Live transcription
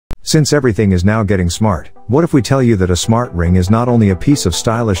Since everything is now getting smart, what if we tell you that a smart ring is not only a piece of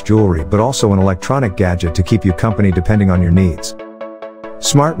stylish jewelry but also an electronic gadget to keep you company depending on your needs?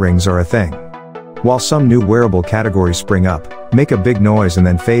 Smart rings are a thing. While some new wearable categories spring up, make a big noise and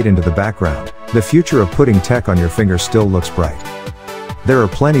then fade into the background, the future of putting tech on your finger still looks bright. There are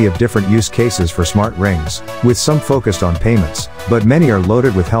plenty of different use cases for smart rings, with some focused on payments, but many are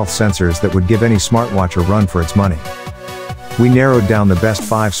loaded with health sensors that would give any smartwatch a run for its money. We narrowed down the best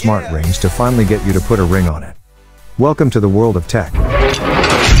 5 smart rings to finally get you to put a ring on it. Welcome to the world of tech.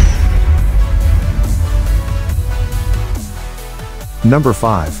 Number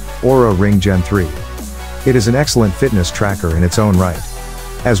 5, Oura Ring Gen 3. It is an excellent fitness tracker in its own right.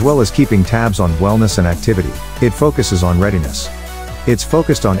 As well as keeping tabs on wellness and activity, it focuses on readiness. It's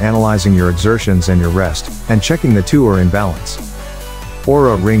focused on analyzing your exertions and your rest, and checking the two are in balance.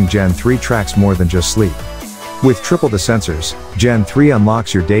 Oura Ring Gen 3 tracks more than just sleep. With triple the sensors, Gen 3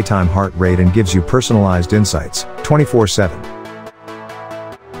 unlocks your daytime heart rate and gives you personalized insights, 24/7.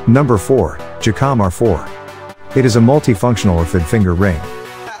 Number 4, Jacom R4. It is a multifunctional ORII finger ring.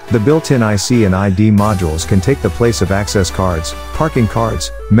 The built-in IC and ID modules can take the place of access cards, parking cards,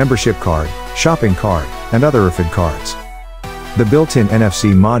 membership card, shopping card, and other ORII cards. The built-in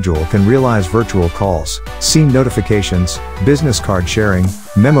NFC module can realize virtual calls, scene notifications, business card sharing,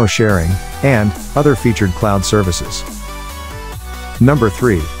 memo sharing, and other featured cloud services. Number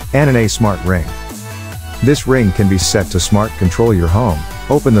 3, ArcX Smart Ring. This ring can be set to smart control your home,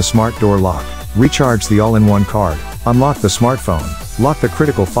 open the smart door lock, recharge the all-in-one card, unlock the smartphone, lock the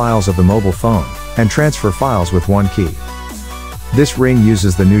critical files of the mobile phone, and transfer files with one key. This ring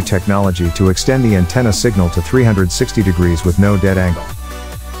uses the new technology to extend the antenna signal to 360 degrees with no dead angle.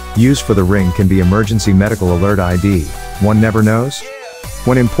 Use for the ring can be emergency medical alert ID, one never knows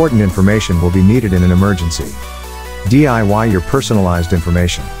when important information will be needed in an emergency. DIY your personalized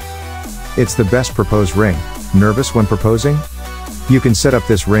information. It's the best proposed ring. Nervous when proposing? You can set up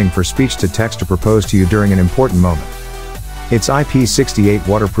this ring for speech to text to propose to you during an important moment. Its IP68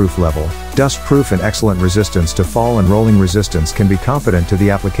 waterproof level, dust-proof and excellent resistance to fall and rolling resistance can be confident to the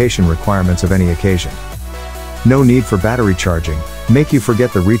application requirements of any occasion. No need for battery charging, make you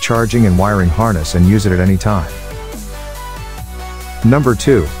forget the recharging and wiring harness and use it at any time. Number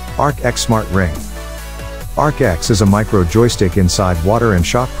 2, ArcX Smart Ring. ArcX is a micro joystick inside water and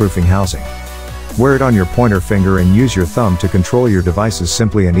shockproofing housing. Wear it on your pointer finger and use your thumb to control your devices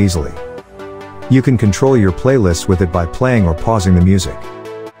simply and easily. You can control your playlists with it by playing or pausing the music.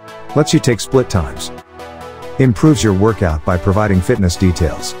 Lets you take split times. Improves your workout by providing fitness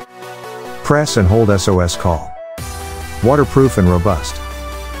details. Press and hold SOS call. Waterproof and robust.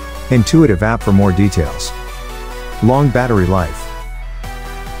 Intuitive app for more details. Long battery life.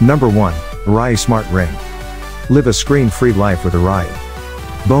 Number 1, ORII Smart Ring. Live a screen-free life with ORII.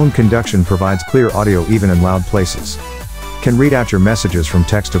 Bone conduction provides clear audio even in loud places. Can read out your messages from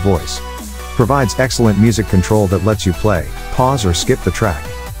text to voice. Provides excellent music control that lets you play, pause or skip the track.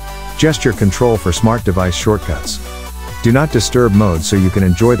 Gesture control for smart device shortcuts. Do not disturb mode so you can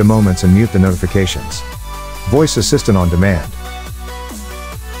enjoy the moments and mute the notifications. Voice assistant on demand.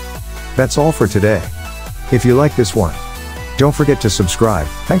 That's all for today. If you like this one, don't forget to subscribe.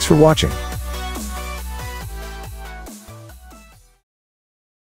 Thanks for watching.